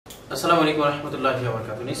আসসালামু আলাইকুম ওয়া রাহমাতুল্লাহি ওয়া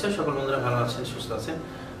বারাকাতুহু। নিশ্চয়ই সকল বন্ধুরা ভালো আছেন, সুস্থ আছেন।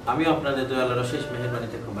 আমিও আপনাদের দয়া আল্লাহর অশেষ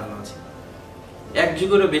মেহেরবানিতে খুব ভালো আছি। এক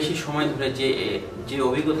যুগেরও বেশি সময় ধরে যে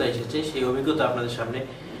অভিজ্ঞতা এসেছে, সেই অভিজ্ঞতা আপনাদের সামনে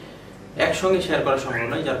একসঙ্গে শেয়ার করা সম্ভব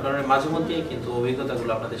নয়, যার কারণে মাঝে মধ্যে কিন্তু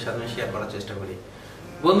অভিজ্ঞতাগুলো আপনাদের সামনে শেয়ার করার চেষ্টা করি।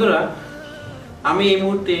 বন্ধুরা, আমি এই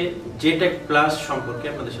মুহূর্তে জেট্যাগ প্লাস সম্পর্কে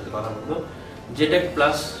আপনাদের সাথে কথা বলবো। জেট্যাগ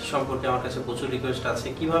প্লাস সম্পর্কে আমার কাছে প্রচুর রিকোয়েস্ট আছে,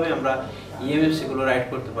 কিভাবে আমরা EMMC গুলো রাইট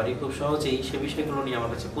করতে পারি খুব সহজেই, সে বিষয়গুলো নিয়ে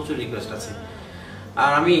আমার কাছে প্রচুর রিকোয়েস্ট আছে।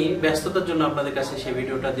 আর আমি ব্যস্ততার জন্য আপনাদের কাছে সেই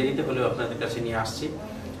ভিডিওটা দেরিতে হলেও আপনাদের কাছে নিয়ে আসছি।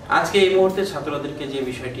 আজকে এই মুহূর্তে ছাত্রদেরকে যে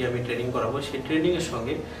বিষয়টি আমি ট্রেনিং করাবো, সেই ট্রেনিং এর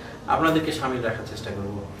সঙ্গে আপনাদেরকে সামিল রাখার চেষ্টা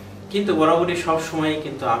করব। কিন্তু বরাবরই সব সময়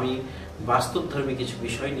কিন্তু আমি বাস্তবধর্মী কিছু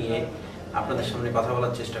বিষয় নিয়ে আপনাদের সামনে কথা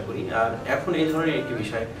বলার চেষ্টা করি। আর এখন এই ধরনের একটি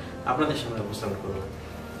বিষয় আপনাদের সামনে উপস্থাপন করব।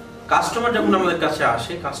 কাস্টমার যখন আমাদের কাছে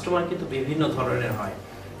আসে, কাস্টমার কিন্তু বিভিন্ন ধরনের হয়।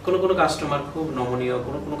 কোনো কাস্টমার খুব নমনীয়,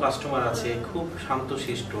 কোনো কাস্টমার আছে খুব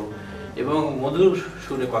শান্তশিষ্ট এবং মধুর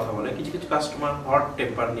সুরে কথা বলে, কিছু কাস্টমার হট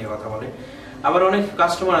টেম্পার নিয়ে কথা বলে, আবার অনেক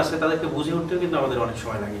কাস্টমার আছে তাদেরকে বুঝে উঠতেও কিন্তু আমাদের অনেক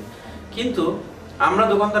সময় লাগে। কিন্তু আমরা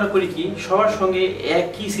দোকানদার করি কি, সবার সঙ্গে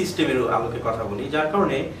একই সিস্টেমের আলোকে কথা বলি, যার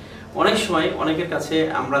কারণে অনেক সময় অনেকের কাছে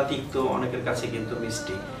আমরা তিক্ত, অনেকের কাছে কিন্তু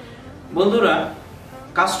মিষ্টি। বন্ধুরা,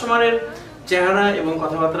 কাস্টমারের চেহারা এবং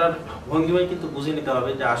কথাবার্তার ভঙ্গিমায় কিন্তু বুঝে নিতে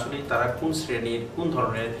হবে যে আসলে তারা কোন শ্রেণীর, কোন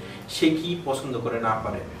ধরনের, সে কি পছন্দ করে না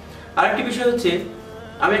পারে। আরেকটি বিষয় হচ্ছে,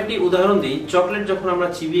 আমি একটি উদাহরণ দিই। চকলেট যখন আমরা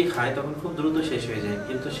চিবিয়ে খাই তখন খুব দ্রুত শেষ হয়ে যায়,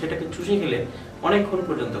 কিন্তু সেটাকে চুষে খেলে অনেকক্ষণ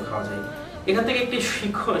পর্যন্ত খাওয়া যায়। এখান থেকে একটি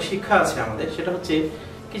শিক্ষা আছে আমাদের, সেটা হচ্ছে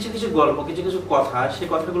কিছু গল্প, কিছু কথা, সেই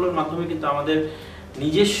কথাগুলোর মাধ্যমে কিন্তু আমাদের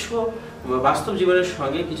নিজস্ব বাস্তব জীবনের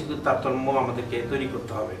সঙ্গে কিছু তারতম্য আমাদেরকে তৈরি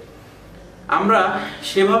করতে হবে। আমরা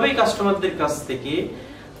সেভাবেই কাস্টমারদের কাছ থেকে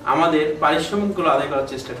আমাদের পারিশ্রমিকগুলো আদায় করার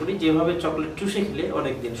চেষ্টা করি, যেভাবে চকলেট চুষে খেলে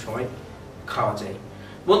অনেকদিন সময় খাওয়া যায়।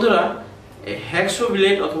 বন্ধুরা, হ্যাকশো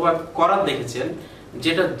ব্লেড অথবা করাত দেখেছেন,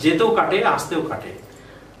 যেটা যেতেও কাটে, আসতেও কাটে।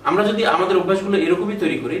 আমরা যদি আমাদের অভ্যাসগুলো এরকমই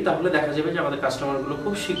তৈরি করি, তাহলে দেখা যাবে যে আমাদের কাস্টমারগুলো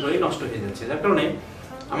খুব শীঘ্রই নষ্ট হয়ে যাচ্ছে। যার কারণে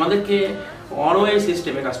আমাদেরকে অনওয়ে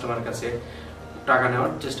সিস্টেমে কাস্টমারের কাছে টাকা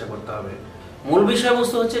নেওয়ার চেষ্টা করতে হবে। মূল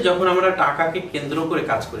বিষয়বস্তু হচ্ছে, যখন আমরা টাকাকে কেন্দ্র করে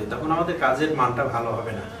কাজ করি তখন আমাদের কাজের মানটা ভালো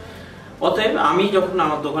হবে না। অতএব আমি যখন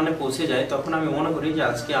আমার দোকানে পৌঁছে যাই, তখন আমি মনে করি যে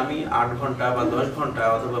আজকে আমি 8 ঘন্টা বা 10 ঘন্টা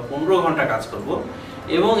অথবা 15 ঘন্টা কাজ করব,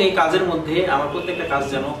 এবং এই কাজের মধ্যে আমার প্রত্যেকটা কাজ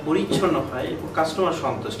যেন পরিচ্ছন্ন হয় এবং কাস্টমার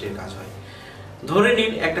সন্তুষ্টির কাজ হয়। ধরে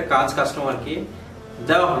নিন একটা কাজ কাস্টমারকে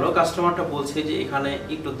দেওয়া হলো, কাস্টমারটা বলছে যে এখানে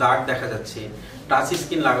একটু দাগ দেখা যাচ্ছে, টাচ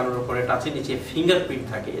স্ক্রিন লাগানোর পরে টাচের নিচে ফিঙ্গারপ্রিন্ট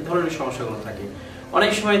থাকে, এই ধরনের সমস্যাগুলো থাকে।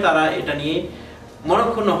 অনেক সময় তারা এটা নিয়ে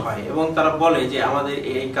মনক্ষুণ্ণ হয় এবং তারা বলে যে আমাদের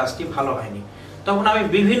এই কাজটি ভালো হয়নি। তখন আমি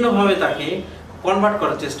বিভিন্নভাবে তাকে কনভার্ট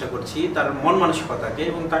করার চেষ্টা করছি, তার মন মানসিকতাকে,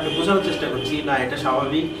 এবং তাকে বোঝানোর চেষ্টা করছি না, এটা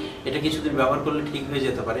স্বাভাবিক, এটা কিছুদিন ব্যবহার করলে ঠিক হয়ে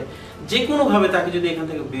যেতে পারে। যে কোনোভাবে তাকে যদি এখান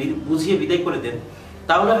থেকে বুঝিয়ে বিদায় করে দেন,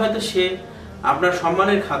 তাহলে হয়তো সে আপনার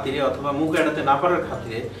সম্মানের খাতিরে অথবা মুখ এড়াতে না পারার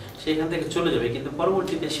খাতিরে সে এখান থেকে চলে যাবে, কিন্তু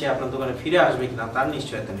পরবর্তীতে সে আপনার দোকানে ফিরে আসবে কিনা তার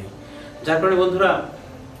নিশ্চয়তা নেই। যার কারণে বন্ধুরা,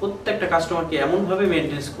 প্রত্যেকটা কাস্টমারকে এমনভাবে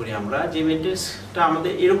মেনটেন্স করি আমরা, যে মেনটেন্সটা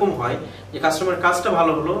আমাদের এরকম হয় যে কাস্টমার কাজটা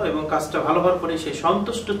ভালো হলো এবং কাজটা ভালো হওয়ার পরে সে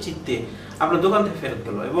সন্তুষ্ট চিত্তে আপনার দোকান থেকে ফেরত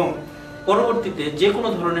গেল, এবং পরবর্তীতে যে কোনো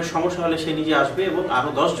ধরনের সমস্যা হলে সে নিজে আসবে এবং আরো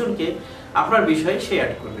 10 জনকে আপনার বিষয়ে সে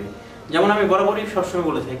অ্যাড করবে। যেমন আমি বরাবরই সবসময়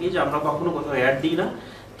বলে থাকি যে আমরা কখনো কোথাও অ্যাড দিই না,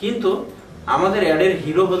 কিন্তু আমাদের অ্যাডের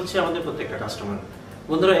হিরো হচ্ছে আমাদের প্রত্যেকটা কাস্টমার।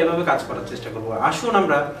 বন্ধুরা, এভাবে কাজ করার চেষ্টা করবো। আসুন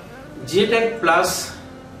আমরা জেট্যাগ প্লাস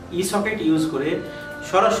সকেট ইউজ করে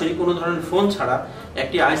সরাসরি কোনো ধরনের ফোন ছাড়া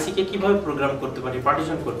একটি আইসিকে কিভাবে প্রোগ্রাম করতে পারি,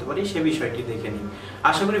 পার্টিশন করতে পারি, সে বিষয়টি দেখে নিন।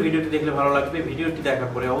 আশা করি ভিডিওটি দেখলে ভালো লাগবে। ভিডিওটি দেখার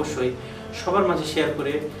পরে অবশ্যই সবার মাঝে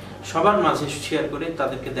শেয়ার করে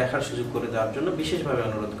তাদেরকে দেখার সুযোগ করে দেওয়ার জন্য বিশেষভাবে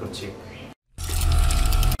অনুরোধ করছি।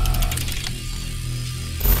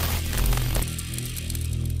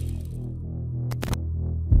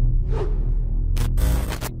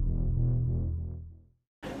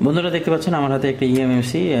 বন্ধুরা, দেখতে পাচ্ছেন আমার হাতে একটা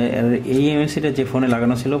EMMC। এই EMMCটা যে ফোনে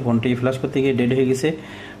লাগানো ছিল, ফোনটি ফ্ল্যাশ করতে গিয়ে ডেড হয়ে গেছে।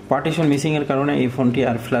 পার্টিশন মিসিং এর কারণে এই ফোনটি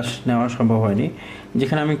আর ফ্ল্যাশ নেওয়া সম্ভব হয়নি,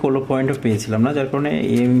 যেখানে আমি কোনো পয়েন্টও পেয়েছিলাম না। যার কারণে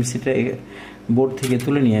EMMCটা বোর্ড থেকে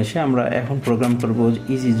তুলে নিয়ে এসে আমরা এখন প্রোগ্রাম করব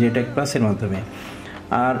জেট্যাগ প্লাসের মাধ্যমে।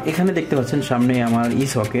 আর এখানে দেখতে পাচ্ছেন সামনে আমার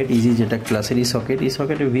সকেট, জেট্যাগ প্লাসের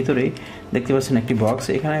সকেটের ভিতরেই দেখতে পাচ্ছেন একটি বক্স।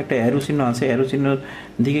 এখানে একটা অ্যারো চিহ্ন আছে, অ্যারো চিহ্নের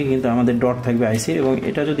দিকে কিন্তু আমাদের ডট থাকবে আইসির, এবং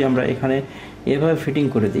এটা যদি আমরা এখানে এভাবে ফিটিং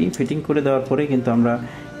করে দিই, ফিটিং করে দেওয়ার পরে কিন্তু আমরা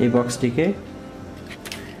এই বক্সটিকে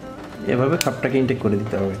এভাবে কাপটাকে ইনটেক করে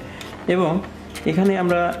দিতে হবে। এবং এখানে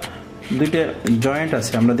আমরা দুইটা জয়েন্ট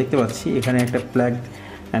আছে, আমরা দেখতে পাচ্ছি এখানে একটা প্লাগ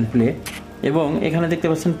অ্যান্ড প্লে, এবং এখানে দেখতে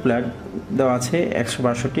পাচ্ছেন প্লাগ দেওয়া আছে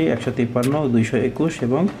 162, 153, 221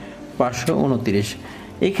 এবং 529।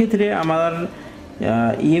 এই ক্ষেত্রে আমার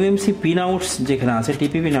ইএমএমসি পিন আউটস যেখানে আছে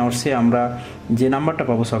টিপি পিন আউটসে আমরা যে নাম্বারটা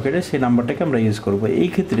পাবো সকেটে সেই নাম্বারটাকে আমরা ইউজ করব। এই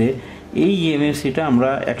ক্ষেত্রে এই ইএমএমসিটা আমরা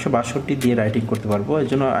 162 দিয়ে রাইটিং করতে পারবো। এর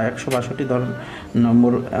জন্য 162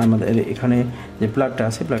 নম্বর আমাদের এখানে যে প্লাগটা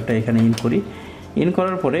আছে প্লাগটা এখানে ইন করি। ইন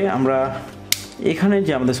করার পরে আমরা এখানে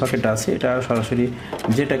যে আমাদের সকেটটা আছে এটা সরাসরি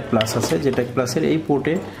জেট্যাগ প্লাস আছে, জেট্যাগ প্লাসের এই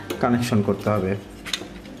পোর্টে কানেকশন করতে হবে।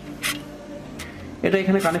 এটা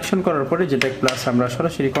এখানে কানেকশন করার পরে জেট্যাগ প্লাস আমরা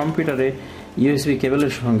সরাসরি কম্পিউটারে ইউএসবি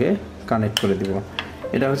কেবলের সঙ্গে কানেক্ট করে দিব।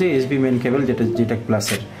 এটা হচ্ছে এসবি মেইন কেবল, যেটা জেট্যাগ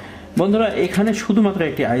প্লাসের। বন্ধুরা এখানে শুধুমাত্র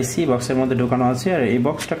একটি আইসি বক্সের মধ্যে ঢোকানো আছে, আর এই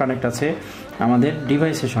বক্সটা কানেক্ট আছে আমাদের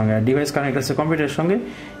ডিভাইসের সঙ্গে, আর ডিভাইস কানেক্ট আছে কম্পিউটারের সঙ্গে।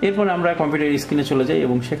 এরপর আমরা কম্পিউটার স্ক্রিনে চলে যাই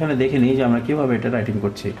এবং সেখানে দেখে নিই যে আমরা কীভাবে এটা রাইটিং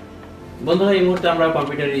করছি। বন্ধুরা এই মুহূর্তে আমরা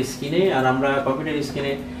কম্পিউটারের স্ক্রিনে, আর আমরা কম্পিউটার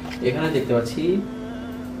স্ক্রিনে এখানে দেখতে পাচ্ছি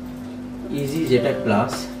ইজি জেট্যাগ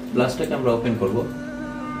প্লাসটাকে আমরা ওপেন করব।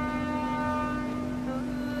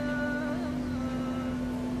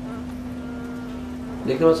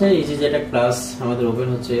 দেখতে পাচ্ছেন ইজি জেট্যাগ প্লাস আমাদের ওপেন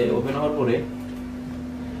হচ্ছে। ওপেন হওয়ার পরে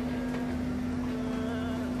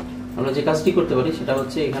আমরা যে কাজটি করতে পারি সেটা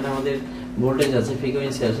হচ্ছে এখানে আমাদের ভোল্টেজ আছে,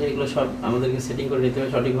 ফ্রিকোয়েন্সি আছে, এগুলো সব আমাদেরকে সেটিং করে নিতে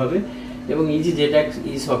হবে সঠিকভাবে। এবং ইজি জেট্যাগ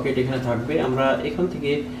সকেট এখানে থাকবে। আমরা এখান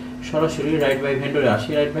থেকে সরাসরি রাইট বাই ভেন্ডরে আসি।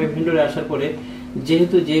 রাইট বাই ভেন্ডরে আসার পরে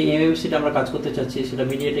যেহেতু যে ইএমএমসিটা আমরা কাজ করতে চাচ্ছি সেটা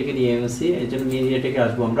মিডিয়াটেকের ইএমএমসি, এর জন্য মিডিয়াটেকে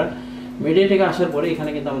আসবো আমরা। মিডিয়াটেকে আসার পরে এখানে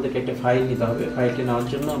কিন্তু আমাদেরকে একটা ফাইল নিতে হবে। ফাইলটি নেওয়ার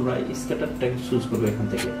জন্য আমরা স্ক্যাটারটাকে চুজ করবো এখান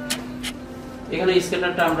থেকে। এখানে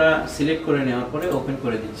স্ক্যাটারটা আমরা সিলেক্ট করে নেওয়ার পরে ওপেন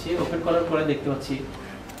করে দিচ্ছি। ওপেন করার পরে দেখতে পাচ্ছি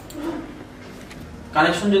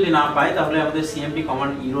কানেকশন যদি না পায় তাহলে আমাদের সিএমডি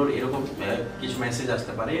কমান্ড ইরর এরকম কিছু মেসেজ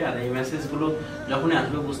আসতে পারে। আর এই মেসেজগুলো যখনই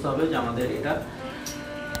আসবে বুঝতে হবে যে আমাদের এটা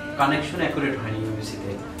কানেকশন অ্যাকুরেট হয়নি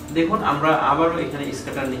ইউএসবিতে। দেখুন আমরা আবারও এখানে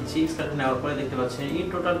স্ক্যাটার নিচ্ছি। স্ক্যাটার নেওয়ার পরে দেখতে পাচ্ছেন ইন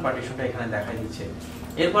টোটাল পার্টিশনটা এখানে দেখা দিচ্ছে।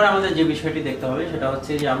 এরপর আমাদের যে বিষয়টি দেখতে হবে সেটা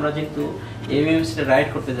হচ্ছে যে আমরা যেহেতু এমএমসিটা রাইট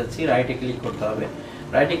করতে যাচ্ছি, রাইটে ক্লিক করতে হবে।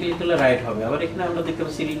 রাইটে ক্লিক করলে রাইট হবে। আবার এখানে আমরা দেখতে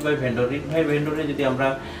পাচ্ছি read by vendor. Read by ভেন্ডরে যদি আমরা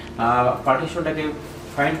পার্টিশনটাকে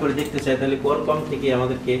ফাইন্ড করে দেখতে চাই তাহলে কোয়ালকম থেকে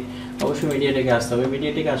আমাদেরকে অবশ্যই মিডিয়াটেকে আসতে হবে।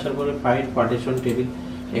 মিডিয়াটেকে আসার পরে ফাইন্ড পার্টিশন টেবিল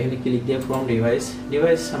এখানে ক্লিক দিয়ে ফ্রম ডিভাইস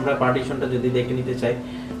আমরা পার্টিশনটা যদি দেখে নিতে চাই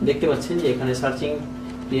দেখতে পাচ্ছেন যে এখানে সার্চিং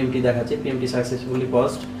পিএমটি দেখাচ্ছে, পিএমটি সাকসেসফুলি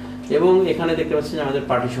পজড, এবং এখানে দেখতে পাচ্ছেন যে আমাদের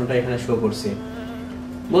পার্টিশনটা এখানে শো করছে।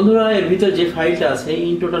 বন্ধুরা এর ভিতর যে ফাইলটা আছে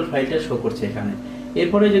ইন টোটাল ফাইলটা শো করছে এখানে।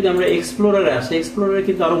 এরপরে যদি আমরা এক্সপ্লোরারে আসি, এক্সপ্লোরারে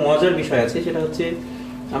কিন্তু আরো মজার বিষয় আছে। সেটা হচ্ছে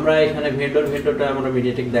আমরা এখানে ভেন্ডরটা আমরা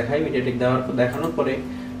মিডিয়াটেক দেখাই। মিডিয়াটেক দেখানোর পরে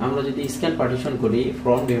আমরা যদি স্ক্যান পার্টিশন করি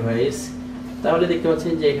ফ্রম ডিভাইস তাহলে দেখতে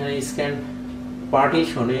পাচ্ছেন যে এখানে স্ক্যান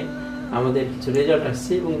পার্টিশনে আমাদের কিছু রেজাল্ট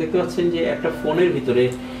আসছে। এবং দেখতে পাচ্ছেন যে একটা ফোনের ভিতরে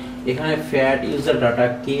এখানে fat, user data,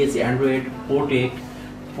 case, Android,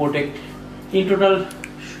 protect in total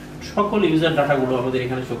সকল ইউজার ডাটাগুলো আমাদের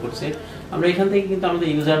এখানে শো করছে। আমরা এখান থেকে কিন্তু আমাদের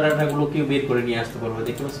ইউজার ডাটাগুলোকেও বের করে নিয়ে আসতে পারবো।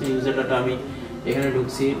 দেখতে পাচ্ছি ইউজার ডাটা আমি এখানে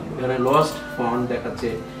ঢুকছি, এখানে লস্ট ফন্ট দেখাচ্ছে,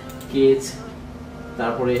 কেস,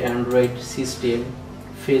 তারপরে Android system,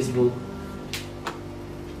 Facebook.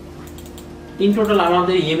 In total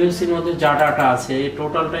আমাদের ইএমএমসির মধ্যে যা ডাটা আছে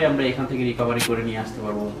টোটালটাই আমরা এখান থেকে রিকভারি করে নিয়ে আসতে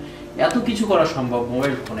পারবো। এত কিছু করা সম্ভব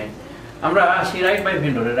মোবাইল ফোনে। আমরা আসি রাইট বাই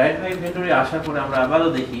ভেন্ডরে আসার পরে আমরা আবারও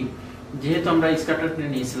দেখি, যেহেতু আমরা স্ক্যাটারটা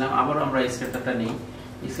নিয়েছিলাম আবারও আমরা স্ক্যাটারটা নিই।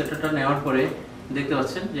 স্ক্যাটারটা নেওয়ার পরে দেখতে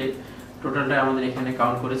পাচ্ছেন যে টোটালটা আমাদের এখানে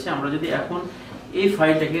কাউন্ট করেছে। আমরা যদি এখন এই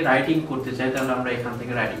ফাইলটাকে রাইটিং করতে চাই তাহলে আমরা এখান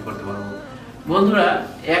থেকে রাইটিং করতে পারবো। বন্ধুরা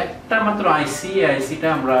একটা মাত্র আইসিটা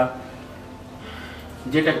আমরা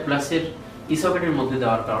জেট্যাগ প্লাসের সকেটের মধ্যে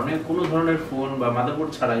দেওয়ার কারণে কোনো ধরনের ফোন বা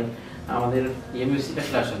মাদারবোর্ড ছাড়াই আমাদের ইএমএমসিটা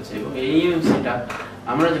ক্লাস হচ্ছে। এবং এই ইএমএমসিটা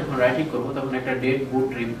আমরা যখন রাইটিং করব তখন একটা ডেড বুট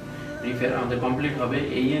রিপেয়ার আমাদের কমপ্লিট হবে।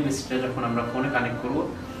 এই ইএমএমসিটা যখন আমরা ফোনে কানেক্ট করব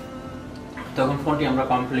তখন ফোনটি আমরা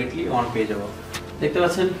কমপ্লিটলি অন পেয়ে যাব। দেখতে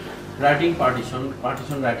পাচ্ছেন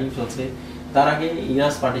পার্টিশন রাইটিং চলছে। তার আগে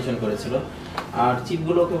ইরাস পার্টিশন করেছিল, আর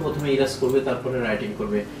চিপগুলোকে প্রথমে ইরাস করবে তারপরে রাইটিং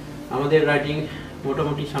করবে। আমাদের রাইটিং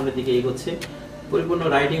মোটামুটি সামনের দিকে এগোচ্ছে। পরিপূর্ণ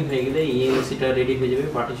রাইটিং হয়ে গেলে ইএমএমসিটা রেডি হয়ে যাবে,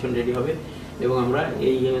 পার্টিশন রেডি হবে এবং আমরা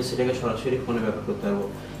এই ইএমএমসিটাকে সরাসরি ফোনে ব্যবহার করতে পারবো।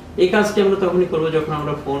 এই কাজটি আমরা তখনই করবো যখন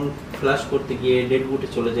আমরা ফোন ফ্ল্যাশ করতে গিয়ে ডেড বুটে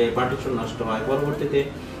চলে যায়, পার্টিশন নষ্ট হয়, পরবর্তীতে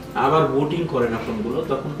আবার বুটিং করে না ফোনগুলো,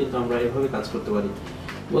 তখন কিন্তু আমরা এভাবে কাজ করতে পারি।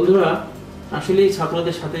 বন্ধুরা আসলে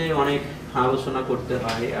ছাত্রদের সাথে অনেক আলোচনা করতে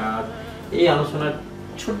হয়, আর এই আলোচনার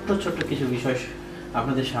ছোট্ট কিছু বিষয়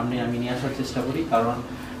আপনাদের সামনে আমি নিয়ে আসার চেষ্টা করি, কারণ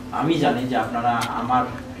আমি জানি যে আপনারা আমার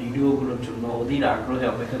ভিডিওগুলোর জন্য অধীর আগ্রহে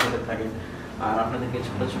অপেক্ষা করে থাকেন। আর আপনাদেরকে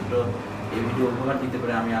ছোট এই ভিডিও উপহার দিতে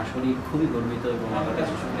পারে আমি আসলেই খুবই গর্বিত এবং আমার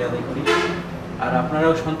কাছে শুকরিয়া আদায় করি। আর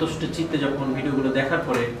আপনারাও সন্তুষ্ট চিত্তে যখন ভিডিওগুলো দেখার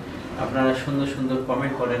পরে আপনারা সুন্দর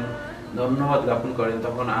কমেন্ট করেন, ধন্যবাদ জ্ঞাপন করেন,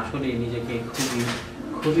 তখন আসলেই নিজেকে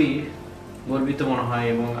খুবই গর্বিত মনে হয়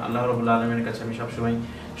এবং আল্লাহ রাব্বুল আলামিনের কাছে আমি সবসময়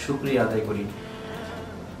শুকরিয়া আদায় করি।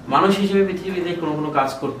 মানুষ হিসেবে পৃথিবীতে কোনো কাজ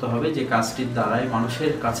করতে হবে যে কাজটির দ্বারাই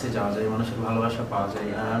মানুষের কাছে যাওয়া যায়, মানুষের ভালোবাসা পাওয়া যায়,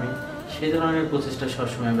 আর আমি সেই ধরনের প্রচেষ্টা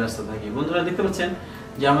সবসময় ব্যস্ত থাকি। বন্ধুরা দেখতে পাচ্ছেন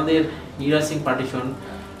যে আমাদের ইরাসিং পার্টিশন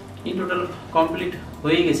ইন টোটাল কমপ্লিট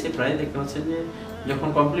হয়ে গেছে প্রায়। দেখতে পাচ্ছেন যে যখন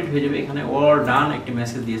কমপ্লিট হয়ে যাবে এখানে অল ডান একটি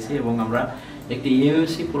মেসেজ দিয়েছে এবং আমরা একটি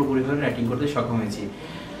ইএমএমসি পুরোপুরিভাবে রাইটিং করতে সক্ষম হয়েছি।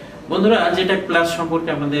 বন্ধুরা যেটা ক্লাস সম্পর্কে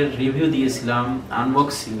আপনাদের রিভিউ দিয়েছিলাম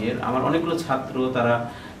আনবক্সিং এর, আমার অনেকগুলো ছাত্র তারা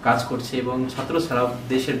কাজ করছে এবং ছাত্র ছাড়াও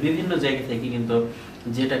দেশের বিভিন্ন জায়গা থেকে কিন্তু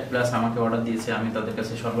যেটা ক্লাস আমাকে অর্ডার দিয়েছে আমি তাদের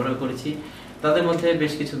কাছে সরবরাহ করেছি। তাদের মধ্যে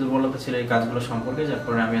বেশ কিছু দুর্বলতা ছিল এই কাজগুলো সম্পর্কে, যার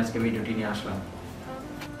কারণে আমি আজকে ভিডিওটি নিয়ে আসলাম।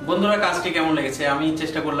 বন্ধুরা কাজটি কেমন লেগেছে? আমি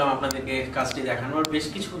চেষ্টা করলাম আপনাদেরকে কাজটি দেখানোর। বেশ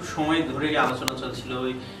কিছু সময় ধরে আলোচনা চলছিল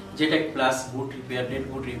ওই জেটাক প্লাস বুট রিপেয়ার, ডেড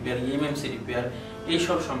বুট রিপেয়ার, ইএমএমসি রিপেয়ার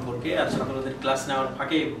এইসব সম্পর্কে। আর ছাত্রদের ক্লাস নেওয়ার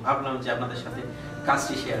ফাঁকে ভাবলাম যে আপনাদের সাথে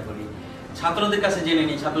কাজটি শেয়ার করি। ছাত্রদের কাছে জেনে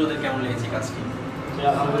নিই ছাত্রদের কেমন লেগেছে কাজটি।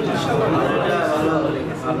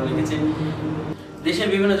 ভালো লেগেছে। দেশের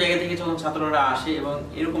বিভিন্ন জায়গা থেকে যখন ছাত্ররা আসে এবং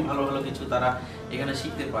এরকম ভালো ভালো কিছু তারা এখানে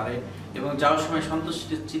শিখতে পারে এবং যাওয়ার সময়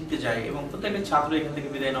সন্তুষ্টি চিত্তে যায় এবং প্রত্যেকটা ছাত্র এখান থেকে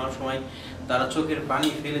বিদায় নেওয়ার সময় তারা চোখের পানি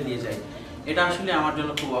ফেলে দিয়ে যায়, এটা আসলে আমার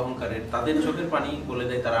জন্য খুব অহংকারের। তাদের চোখের পানি বলে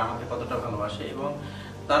দেয় তারা আমাকে কতটা ভালোবাসে এবং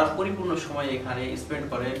তারা পরিপূর্ণ সময় এখানে স্পেন্ড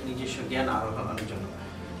করে নিজস্ব জ্ঞান আহরণের জন্য।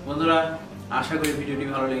 বন্ধুরা আশা করি ভিডিওটি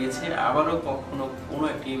ভালো লেগেছে। আবারও কখনো কোনো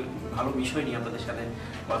একটি ভালো বিষয় নিয়ে আপনাদের সাথে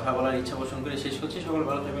কথা বলার ইচ্ছা পোষণ করে শেষ করছি। সকল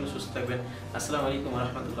ভালো থাকবেন, সুস্থ থাকবেন। আসসালামু আলাইকুম ওয়া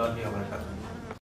রাহমাতুল্লাহি ওয়া বারাকাতুহু।